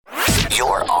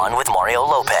You're on with Mario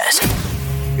Lopez.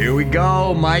 Here we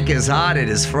go. Mike is hot. It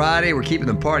is Friday. We're keeping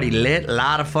the party lit. A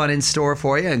lot of fun in store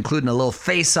for you, including a little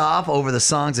face-off over the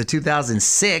songs of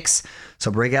 2006.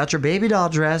 So break out your baby doll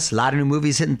dress. A lot of new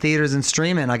movies hitting theaters and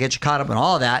streaming. I'll get you caught up on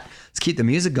all of that. Let's keep the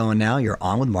music going now. You're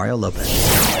on with Mario Lopez.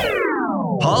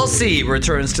 Halsey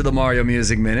returns to the Mario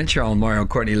Music Minute. You're on Mario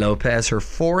Courtney Lopez. Her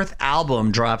fourth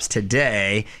album drops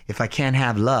today. If I Can't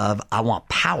Have Love, I Want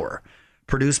Power.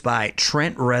 Produced by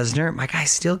Trent Reznor. My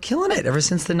guy's still killing it ever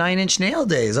since the 9 Inch Nail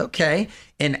days. Okay.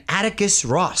 And Atticus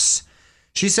Ross.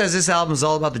 She says this album is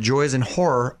all about the joys and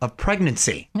horror of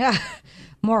pregnancy. Yeah,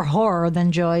 more horror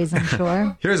than joys, I'm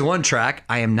sure. Here's one track.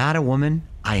 I am not a woman.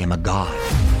 I am a god.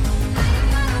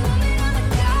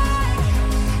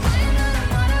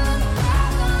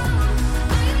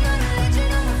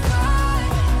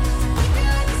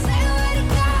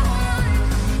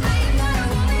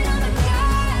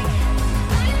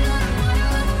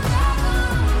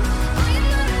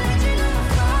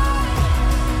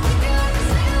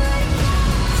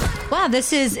 Wow,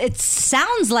 it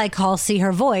sounds like Halsey,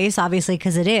 her voice, obviously,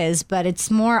 because it is, but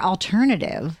it's more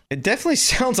alternative. It definitely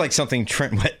sounds like something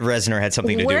Trent Reznor had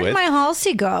something to do with. Where'd my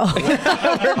Halsey go?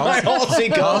 Where'd my Halsey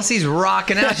go? Halsey's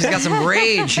rocking out. She's got some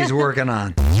rage she's working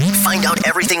on. Find out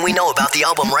everything we know about the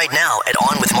album right now at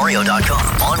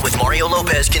OnWithMario.com. On with Mario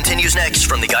Lopez continues next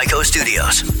from the Geico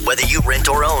Studios. Whether you rent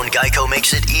or own, Geico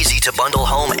makes it easy to bundle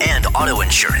home and auto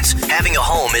insurance. Having a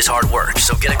home is hard work,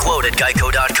 so get a quote at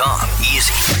Geico.com.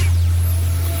 Easy.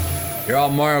 You're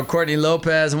all Mario Courtney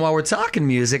Lopez, and while we're talking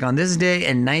music, on this day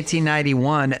in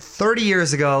 1991, 30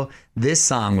 years ago, this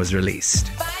song was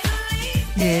released.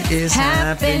 It is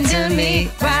happened to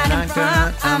me right in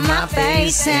front of my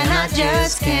face, and I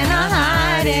just cannot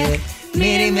hide it.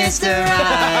 Meeting Mr.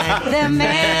 Right, the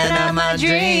man of my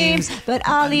dreams, but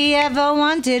all he ever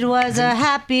wanted was a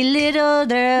happy little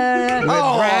girl. With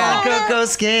brown cocoa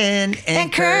skin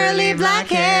and curly black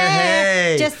hair.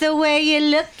 Hey. Just the way you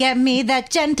look at me, that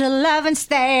gentle love and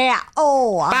stare.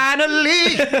 Oh,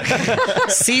 finally,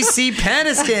 CeCe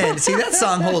Peniskin. See, that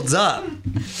song holds up.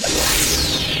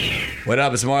 What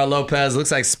up? It's Mario Lopez.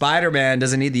 Looks like Spider-Man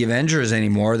doesn't need the Avengers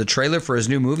anymore. The trailer for his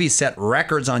new movie set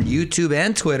records on YouTube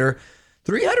and Twitter.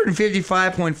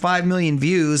 355.5 million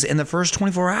views in the first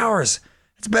 24 hours.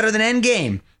 That's better than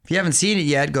Endgame. If you haven't seen it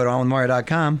yet, go to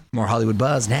OnWithMario.com. More Hollywood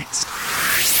buzz next.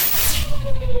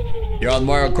 You're on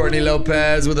Mario Courtney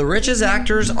Lopez with the richest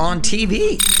actors on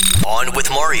TV. On with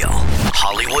Mario,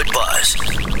 Hollywood buzz.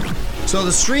 So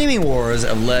the streaming wars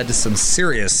have led to some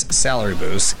serious salary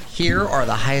boosts. Here are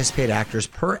the highest paid actors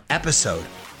per episode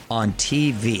on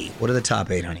TV. What are the top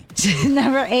 8, honey?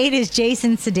 Number 8 is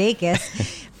Jason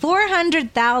Sudeikis.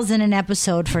 $400,000 an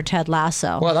episode for Ted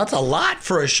Lasso. Well, that's a lot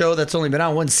for a show that's only been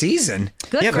on one season.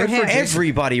 Good for him.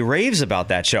 Everybody raves about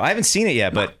that show. I haven't seen it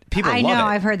yet, but people love it. I know,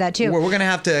 I've heard that too. We're going to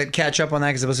have to catch up on that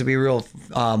because it's supposed to be real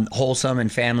wholesome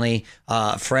and family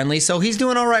friendly. So he's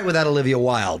doing all right with that Olivia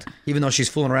Wilde, even though she's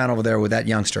fooling around over there with that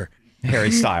youngster.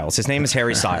 Harry Styles. His name is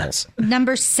Harry Styles.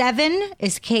 Number 7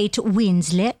 is Kate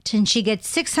Winslet, and she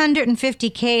gets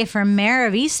 $650K for Mayor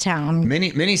of Easttown.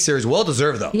 Miniseries, well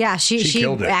deserved though. Yeah, she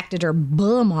acted her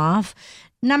bum off.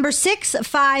 Number 6,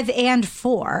 5, and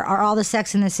 4 are all the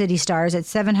Sex and the City stars at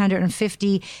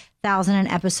 $750,000 an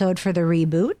episode for the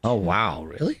reboot. Oh wow,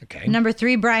 really? Okay. Number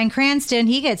 3, Bryan Cranston,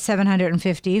 he gets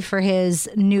 $750 for his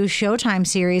new Showtime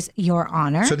series, Your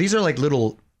Honor. So these are like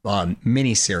little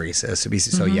mini-series,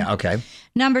 so yeah, okay.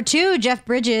 Number 2, Jeff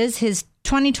Bridges, his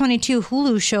 2022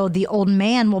 Hulu show, The Old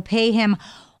Man, will pay him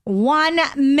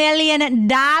 $1 million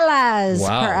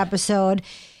per episode.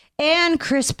 And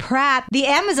Chris Pratt, the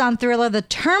Amazon thriller The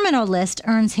Terminal List,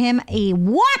 earns him a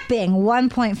whopping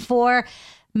 $1.4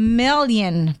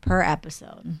 million per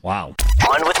episode. Wow.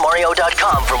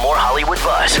 OnWithMario.com for more Hollywood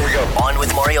buzz. Here we go. On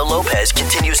with Mario Lopez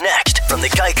continues next from the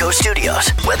Geico Studios.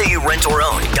 Whether you rent or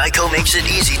own, Geico makes it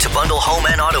easy to bundle home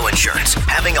and auto insurance.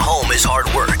 Having a home is hard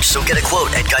work, so get a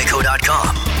quote at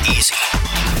Geico.com. Easy.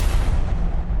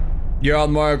 You're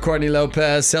on Mario Courtney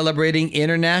Lopez celebrating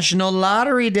International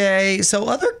Lottery Day. So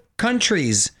other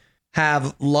countries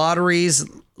have lotteries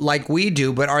like we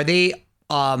do, but are they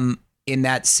in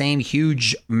that same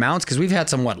huge amounts? Because we've had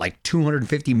some, like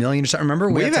 250 million or something.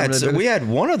 Remember? We had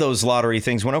one of those lottery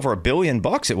things went over $1 billion at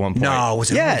one point. No,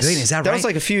 was it yes. $1 billion? Is that right? That was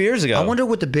like a few years ago. I wonder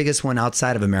what the biggest one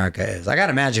outside of America is. I got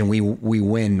to imagine we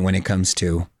win when it comes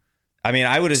to. I mean,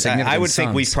 I would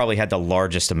think we've probably had the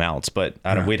largest amounts, but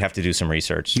we'd have to do some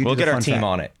research. We'll get our team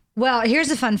on it. Well, here's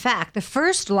a fun fact. The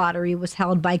first lottery was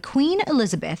held by Queen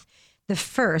Elizabeth I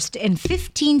in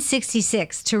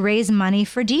 1566 to raise money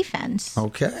for defense.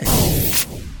 Okay.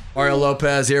 Mario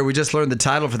Lopez here. We just learned the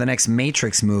title for the next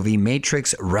Matrix movie,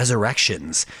 Matrix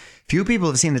Resurrections. Few people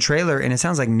have seen the trailer, and it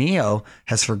sounds like Neo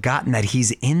has forgotten that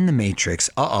he's in the Matrix.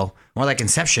 Uh-oh. More like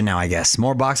Inception now, I guess.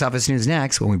 More box office news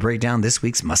next when we break down this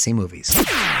week's must-see movies.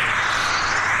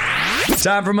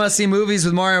 Time for must-see movies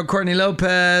with Mario Courtney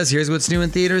Lopez. Here's what's new in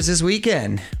theaters this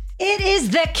weekend. It is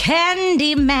the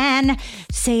Candyman.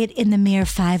 Say it in the mirror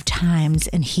 5 times,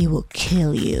 and he will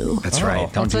kill you. That's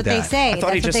right. Don't do that. That's what they say. I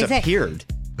thought he just appeared.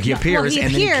 He appears and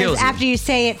then he kills you. After you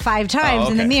say it 5 times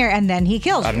in the mirror, and then he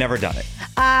kills you. I've never done it.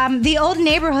 The old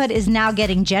neighborhood is now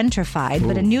getting gentrified,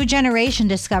 but a new generation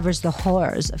discovers the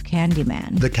horrors of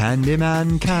Candyman. The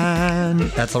Candyman can.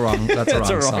 That's a wrong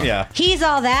song. Yeah. He's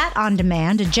All That on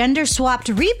demand, a gender-swapped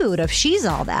reboot of She's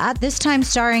All That, this time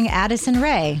starring Addison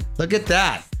Rae. Look at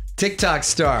that. TikTok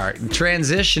star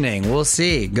transitioning. We'll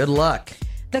see. Good luck.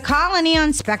 The Colony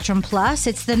on Spectrum Plus.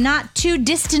 It's the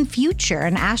not-too-distant future.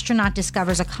 An astronaut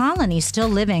discovers a colony still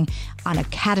living on a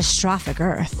catastrophic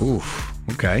Earth. Oof.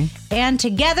 Okay. And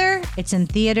together, it's in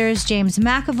theaters. James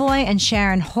McAvoy and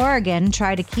Sharon Horgan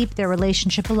try to keep their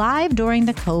relationship alive during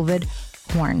the COVID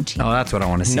quarantine. Oh, that's what I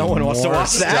want to see. No one wants to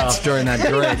watch that during that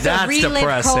period. That's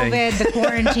depressing. COVID, the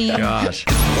quarantine. Gosh.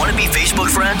 Want to be Facebook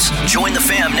friends? Join the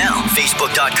fam now.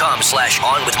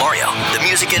 Facebook.com/OnWithMario. The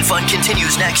music and fun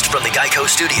continues next from the Geico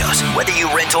Studios. Whether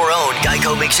you rent or own,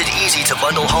 Geico makes it easy to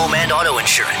bundle home and auto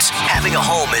insurance. Having a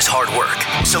home is hard work.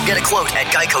 So get a quote at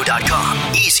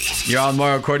Geico.com. Easy. You're on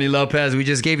Mario Courtney Lopez. We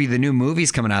just gave you the new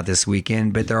movies coming out this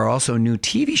weekend, but there are also new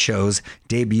TV shows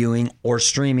debuting or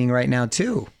streaming right now,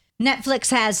 too. Netflix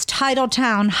has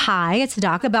Titletown High. It's a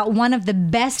doc about one of the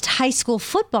best high school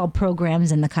football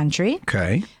programs in the country.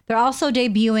 Okay. They're also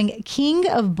debuting King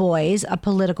of Boys, a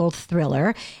political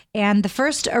thriller, and the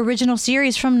first original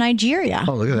series from Nigeria.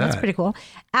 Oh, look at that. That's pretty cool.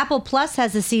 Apple Plus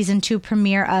has a season 2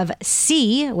 premiere of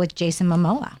C with Jason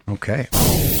Momoa. Okay.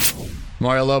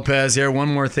 Mario Lopez here. One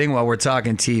more thing while we're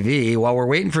talking TV. While we're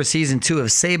waiting for season 2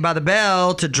 of Saved by the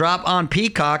Bell to drop on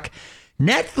Peacock,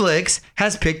 Netflix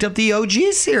has picked up the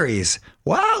OG series.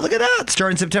 Wow, look at that.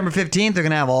 Starting September 15th, they're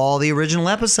going to have all the original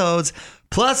episodes,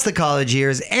 plus the college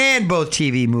years and both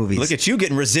TV movies. Look at you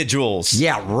getting residuals.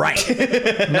 Yeah, right.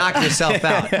 Knock yourself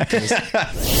out.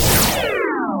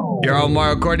 You're on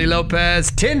Mario Courtney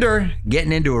Lopez. Tinder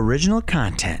getting into original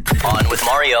content. On with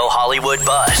Mario Hollywood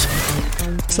Buzz.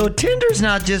 So Tinder's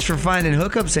not just for finding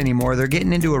hookups anymore. They're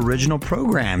getting into original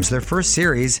programs. Their first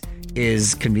series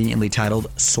is conveniently titled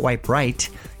Swipe Right.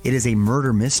 It is a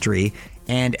murder mystery,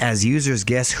 and as users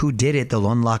guess who did it,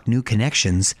 they'll unlock new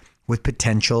connections with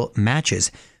potential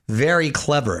matches. Very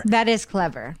clever. That is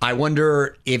clever. I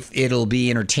wonder if it'll be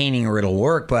entertaining or it'll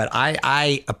work, but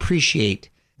I appreciate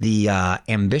the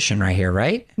ambition right here,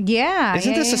 right? Yeah.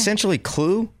 Isn't this essentially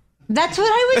Clue? That's what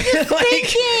I was just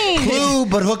thinking. Clue,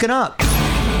 but hooking up.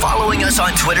 Following us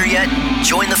on Twitter yet?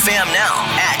 Join the fam now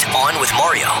at On With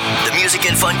Mario. The music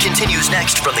and fun continues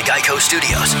next from the Geico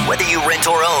Studios. Whether you rent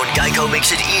or own, Geico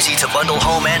makes it easy to bundle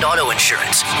home and auto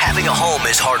insurance. Having a home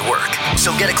is hard work.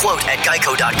 So get a quote at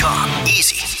Geico.com.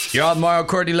 Easy. You're on Mario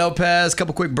Courtney Lopez.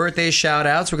 Couple quick birthday shout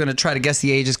outs. We're going to try to guess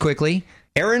the ages quickly.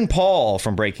 Aaron Paul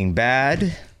from Breaking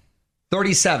Bad.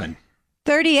 37.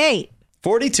 38.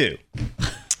 42.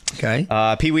 Okay.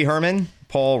 Pee Wee Herman.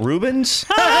 Paul Rubens.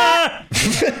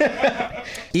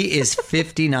 He is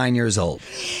 59 years old.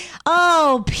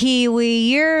 Oh, Pee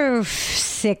Wee, you're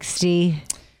 60.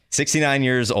 69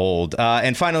 years old.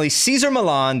 And finally, Cesar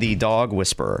Millan, the dog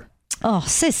whisperer. Oh,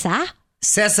 Cesar.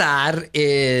 Cesar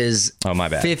is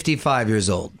 55 years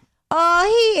old. Oh,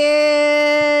 he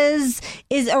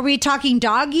is. Are we talking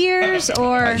dog years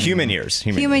or human years?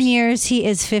 Human years. He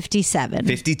is 57.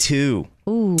 52.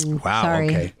 Ooh, wow. Sorry.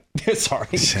 Okay. Sorry.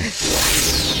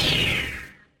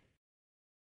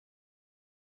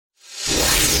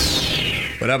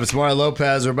 What up? It's Mario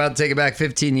Lopez. We're about to take it back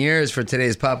 15 years for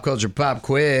today's pop culture pop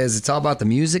quiz. It's all about the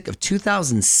music of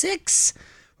 2006.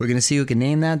 We're going to see who can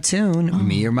name that tune,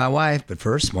 me or my wife. But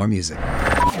first, more music.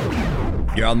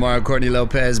 You're on Mario Courtney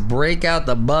Lopez. Break out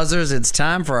the buzzers. It's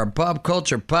time for our pop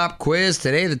culture pop quiz.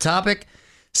 Today, the topic,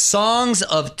 songs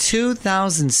of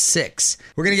 2006.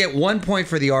 We're going to get 1 point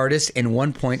for the artist and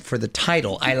 1 point for the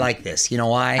title. I like this. You know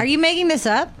why? Are you making this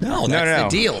up? No, that's the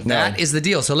deal. No. That is the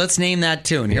deal. So let's name that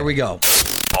tune. Here we go.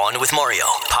 On with Mario,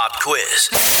 pop quiz.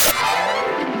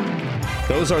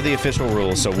 Those are the official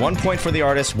rules. So 1 point for the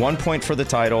artist, 1 point for the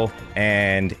title,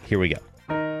 and here we go.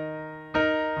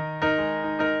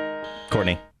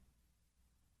 Courtney.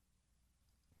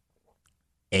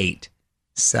 8,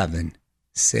 7,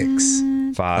 6,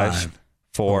 5,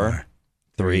 4,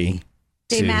 3,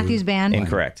 Dave 2. Matthews Band.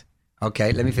 Incorrect.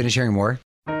 Okay, let me finish hearing more.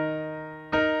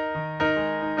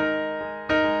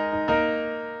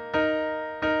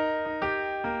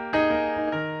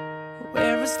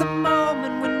 just the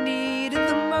moment we needed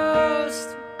the most.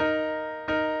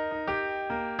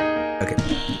 Okay.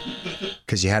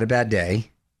 Because you had a bad day.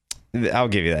 I'll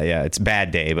give you that. Yeah, it's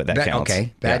bad day, but that counts.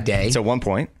 Okay, bad day. So 1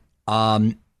 point.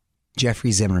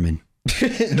 Jeffrey Zimmerman.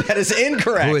 That is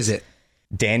incorrect. Who is it?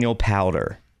 Daniel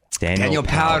Powder. Daniel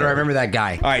Powder. I remember that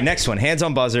guy. All right, next one. Hands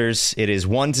on buzzers. It is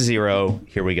 1-0.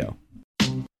 Here we go.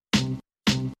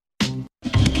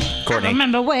 Courtney. I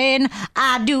remember when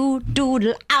I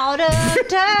doodle out of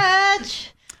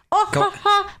touch.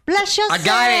 Oh, bless yourself. I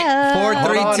got it.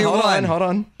 4, 3, 2, 1. Hold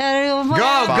on.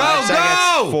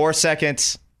 Go. 4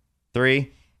 seconds.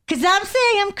 3. Because I'm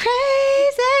saying I'm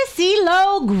crazy,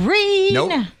 CeeLo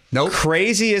Green. Nope.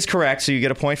 Crazy is correct, so you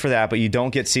get a point for that, but you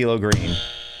don't get CeeLo Green.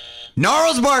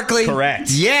 Gnarls Barkley.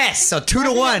 Correct. Yes. So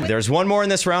 2-1. There's one more in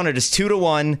this round. It is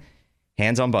 2-1.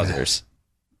 Hands on buzzers.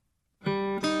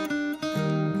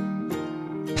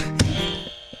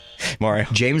 Mario.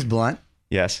 James Blunt.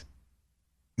 Yes.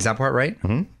 Is that part right?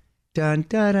 Mm-hmm. Dun,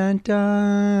 dun, dun,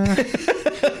 dun.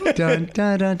 Dun,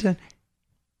 dun, dun, dun.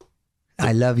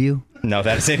 I love you. No,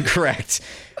 that is incorrect.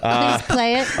 Please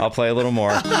play it. I'll play a little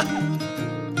more.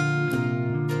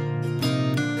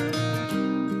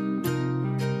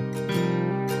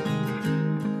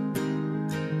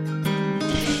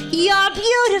 You're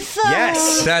beautiful.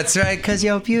 Yes. That's right, because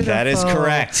you're beautiful. That is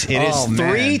correct. It is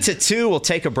 3-2. We'll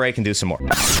take a break and do some more.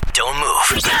 Don't move.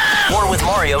 More with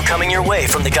Mario coming your way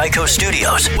from the Geico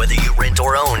Studios. Whether you rent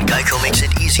or own, Geico makes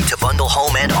it easy to bundle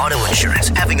home and auto insurance.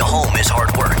 Having a home is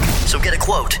hard work. So get a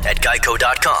quote at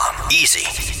geico.com.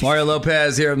 Easy. Mario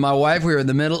Lopez here with my wife. We are in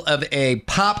the middle of a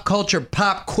pop culture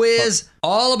pop quiz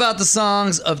all about the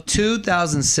songs of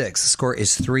 2006. The score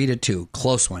is 3-2.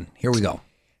 Close one. Here we go.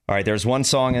 All right, there's one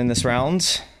song in this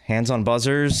round. Hands on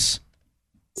buzzers.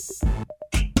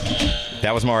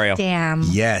 That was Mario. Damn.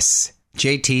 Yes.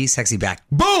 JT, Sexy Back.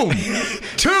 Boom!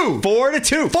 2. 4-2.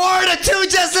 4-2,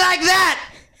 just like that!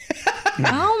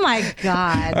 Oh, my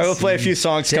God. I will play a few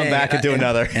songs, come back and do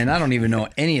another. And I don't even know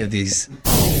any of these.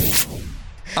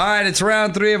 All right, it's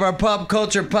round 3 of our pop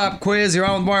culture pop quiz. You're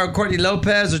on with Mario Courtney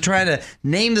Lopez. We're trying to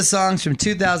name the songs from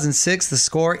 2006. The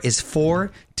score is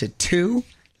 4-2.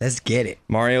 Let's get it.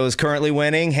 Mario is currently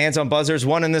winning. Hands on buzzers.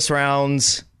 1 in this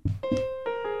round.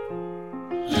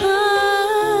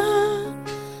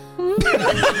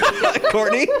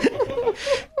 Courtney,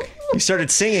 you started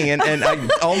singing and I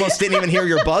almost didn't even hear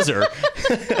your buzzer.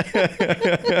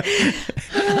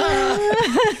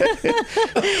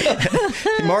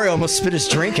 Mario almost spit his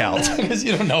drink out. Because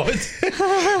you don't know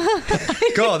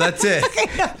it. Go, that's it.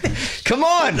 Come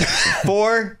on.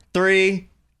 4, 3,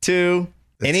 2.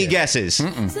 That's Any it. guesses?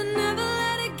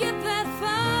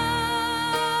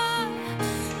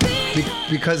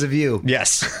 Because of you.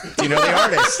 Yes. Do you know the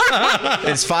artist?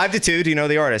 It's 5-2. Do you know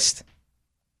the artist?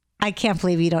 I can't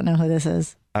believe you don't know who this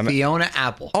is. Fiona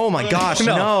Apple. Oh my gosh,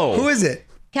 no. Who is it?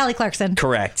 Kelly Clarkson.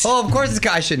 Correct. Oh, of course it's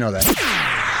I should know that.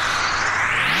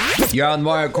 You're on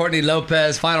Mario Courtney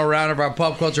Lopez. Final round of our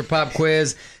pop culture pop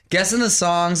quiz. Guessing the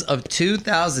songs of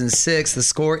 2006. The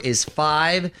score is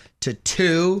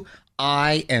 5-2.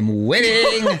 I am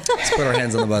winning. Let's put our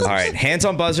hands on the buzzers. All right, hands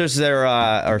on buzzers. There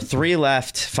are 3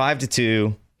 left.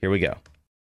 5-2. Here we go.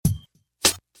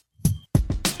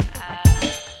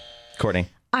 Courtney.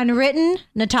 Unwritten,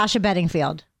 Natasha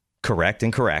Bedingfield. Correct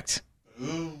and correct.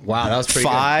 Wow, that was pretty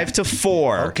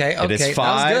 5-4. Okay. It is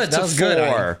 5 That was good. to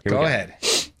 4. All right, go ahead.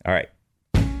 All right.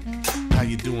 How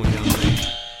you doing, young lady?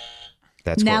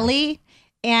 That's Nelly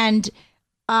and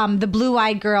the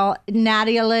blue-eyed girl,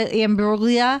 Nadia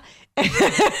Imbruglia.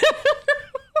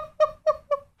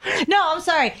 No, I'm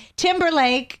sorry.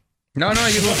 Timberlake. No,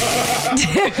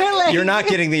 Timberlake. You're not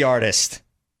getting the artist.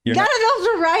 None of those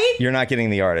were right? You're not getting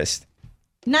the artist.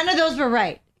 None of those were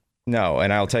right. No,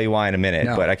 and I'll tell you why in a minute,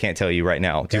 No. but I can't tell you right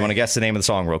now. Do you want to guess the name of the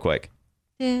song real quick?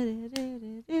 Why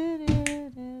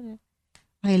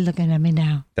are you looking at me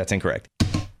now? That's incorrect.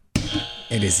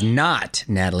 It is not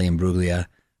Natalie Imbruglia.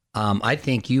 I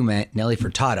think you meant Nelly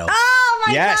Furtado. Oh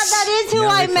my Yes. God, that is who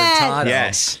Nelly I meant. Furtado.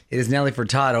 Yes. It is Nelly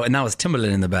Furtado, and that was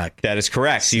Timberland in the back. That is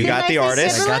correct. So you Didn't got I the say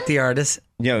artist. I got the artist.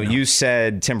 You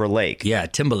said Timberlake. Yeah,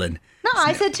 Timberland. No,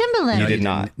 I said Timberland. You did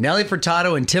not. Nelly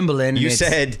Furtado and Timberland. You and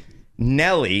it's- said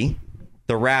Nelly,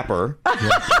 the rapper.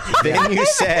 Then you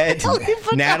said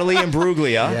Natalie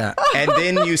Imbruglia. Yeah. And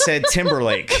then you said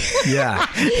Timberlake. Yeah,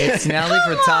 it's Nelly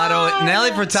Furtado.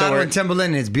 Nelly Furtado So we're- and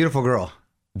Timberland. And it's Beautiful Girl.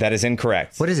 That is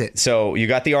incorrect. What is it? So you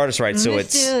got the artist right. So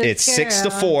it's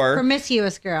 6-4.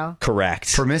 Promiscuous girl.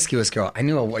 Correct. Promiscuous girl. I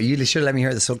knew it. You should have let me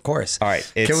hear the chorus. All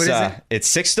right. It's, what is it?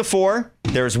 It's 6-4.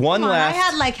 There's one left. I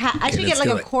had I should get like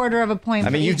a quarter of a point. I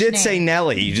mean, you did say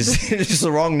Nelly. You just it's just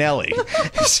the wrong Nelly.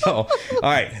 So, all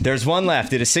right. There's one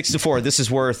left. It is 6-4. This is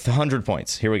worth 100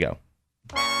 points. Here we go.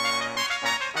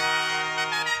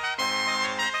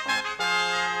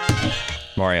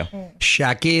 Mario.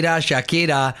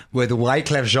 Shakira with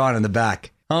Wyclef Jean in the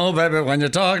back. Oh, baby, when you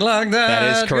talk like that.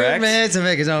 That is correct.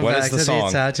 What is the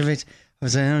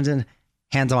song?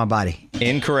 Hands on my body.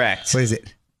 Incorrect. What is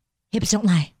it? Hips don't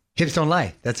lie. Hips don't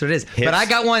lie. That's what it is. But I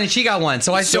got one and she got one,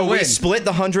 so I still win. So we split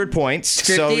the 100 points.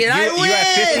 50 so you have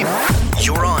 50.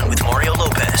 You're on with Mario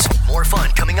Lopez. More fun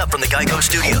coming up from the Geico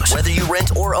Studios. Whether you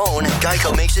rent or own,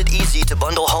 Geico makes it easy to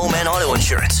bundle home and auto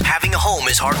insurance. Having a home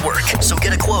is hard work, so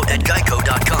get a quote at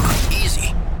geico.com. Easy.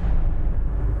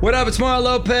 What up? It's Mario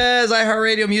Lopez.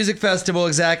 iHeartRadio Music Festival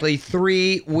exactly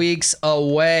 3 weeks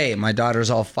away. My daughter's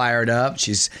all fired up.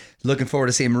 She's looking forward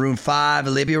to seeing Maroon 5,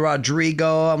 Olivia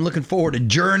Rodrigo. I'm looking forward to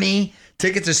Journey.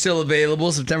 Tickets are still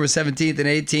available September 17th and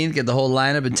 18th. Get the whole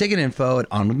lineup and ticket info at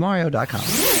onwithmario.com.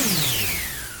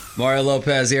 Mario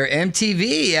Lopez here.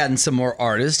 MTV adding some more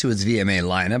artists to its VMA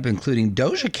lineup, including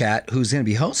Doja Cat, who's going to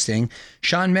be hosting,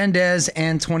 Shawn Mendes,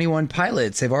 and 21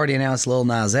 Pilots. They've already announced Lil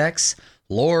Nas X,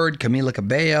 Lord, Camila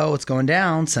Cabello. It's going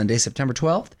down Sunday, September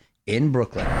 12th in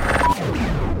Brooklyn.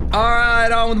 All right,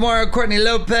 on with Mario Courtney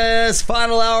Lopez.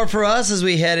 Final hour for us as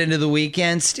we head into the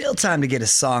weekend. Still time to get a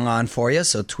song on for you,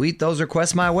 so tweet those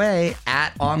requests my way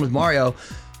at On With Mario.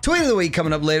 Tweet of the week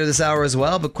coming up later this hour as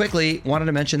well, but quickly wanted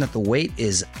to mention that the wait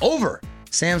is over.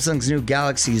 Samsung's new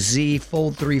Galaxy Z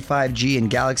Fold 3 5G and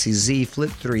Galaxy Z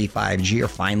Flip 3 5G are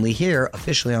finally here,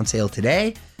 officially on sale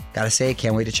today. Gotta say,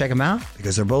 can't wait to check them out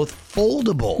because they're both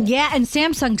foldable. Yeah, and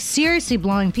Samsung's seriously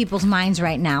blowing people's minds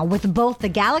right now with both the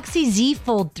Galaxy Z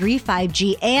Fold 3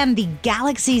 5G and the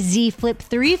Galaxy Z Flip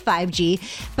 3 5G.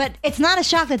 But it's not a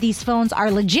shock that these phones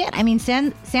are legit. I mean,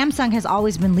 Samsung has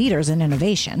always been leaders in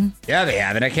innovation. Yeah, they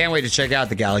have. And I can't wait to check out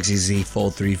the Galaxy Z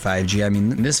Fold 3 5G. I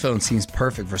mean, this phone seems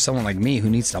perfect for someone like me who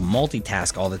needs to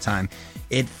multitask all the time.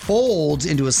 It folds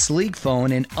into a sleek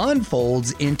phone and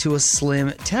unfolds into a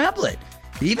slim tablet.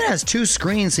 It even has two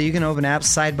screens so you can open apps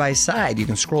side by side. You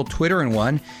can scroll Twitter in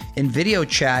one and video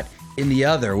chat in the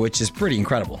other, which is pretty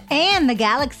incredible. And the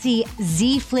Galaxy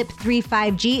Z Flip 3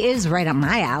 5G is right up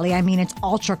my alley. I mean, it's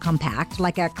ultra compact,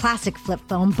 like a classic flip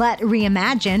phone, but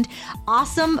reimagined.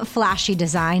 Awesome, flashy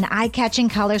design, eye-catching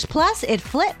colors, plus it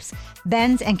flips,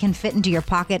 bends, and can fit into your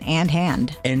pocket and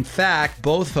hand. In fact,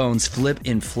 both phones flip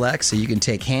in flex, so you can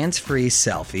take hands-free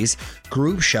selfies,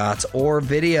 group shots, or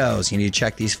videos. You need to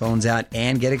check these phones out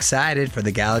and get excited for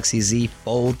the Galaxy Z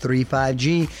Fold 3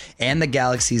 5G and the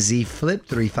Galaxy Z Flip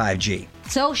 3 5G.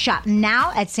 So shop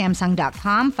now at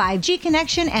Samsung.com. 5G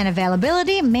connection and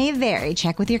availability may vary.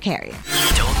 Check with your carrier.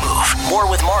 Don't move. More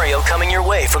with Mario coming your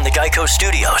way from the Geico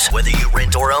Studios. Whether you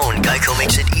rent or own, Geico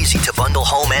makes it easy to bundle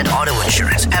home and auto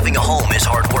insurance. Having a home is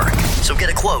hard work. So get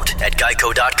a quote at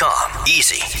geico.com.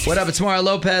 Easy. What up? It's Mario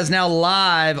Lopez, now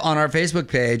live on our Facebook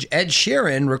page. Ed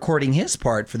Sheeran recording his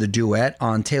part for the duet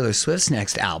on Taylor Swift's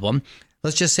next album.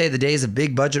 Let's just say the days of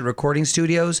big budget recording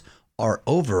studios are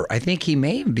over. I think he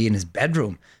may even be in his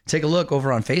bedroom. Take a look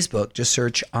over on Facebook. Just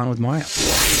search On With Mario.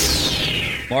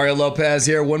 Mario Lopez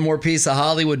here. One more piece of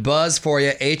Hollywood buzz for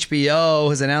you. HBO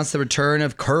has announced the return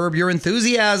of Curb Your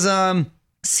Enthusiasm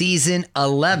Season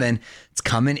 11. It's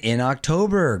coming in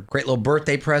October. Great little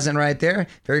birthday present right there.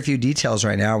 Very few details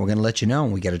right now. We're going to let you know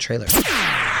when we get a trailer.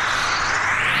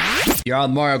 You're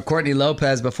on Mario Courtney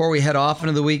Lopez. Before we head off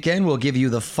into the weekend, we'll give you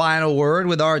the final word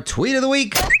with our tweet of the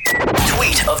week.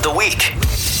 Tweet of the week.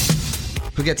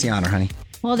 Who gets the honor, honey?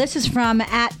 Well, this is from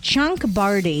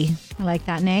 @ChunkBardy. I like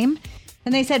that name.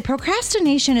 And they said,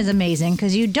 procrastination is amazing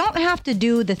because you don't have to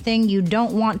do the thing you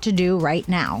don't want to do right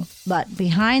now. But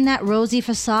behind that rosy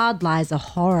facade lies a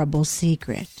horrible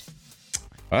secret.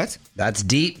 What? That's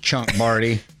deep, Chunk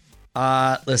Barty.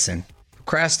 Listen,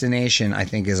 procrastination, I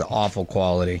think, is awful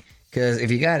quality. Because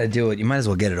if you got to do it, you might as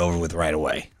well get it over with right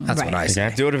away. That's what I say. You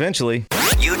have to do it eventually.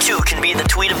 You too can be the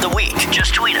tweet of the week.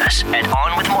 Just tweet us at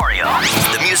On With Mario.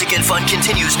 The music and fun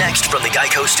continues next from the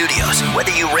Geico Studios.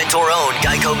 Whether you rent or own,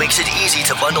 Geico makes it easy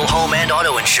to bundle home and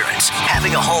auto insurance.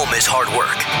 Having a home is hard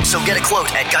work. So get a quote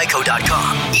at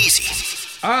geico.com. Easy.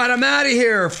 All right, I'm out of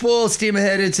here. Full steam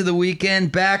ahead into the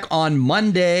weekend. Back on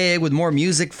Monday with more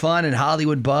music, fun, and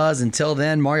Hollywood buzz. Until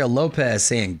then, Mario Lopez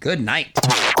saying good night.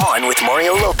 On with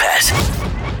Mario Lopez.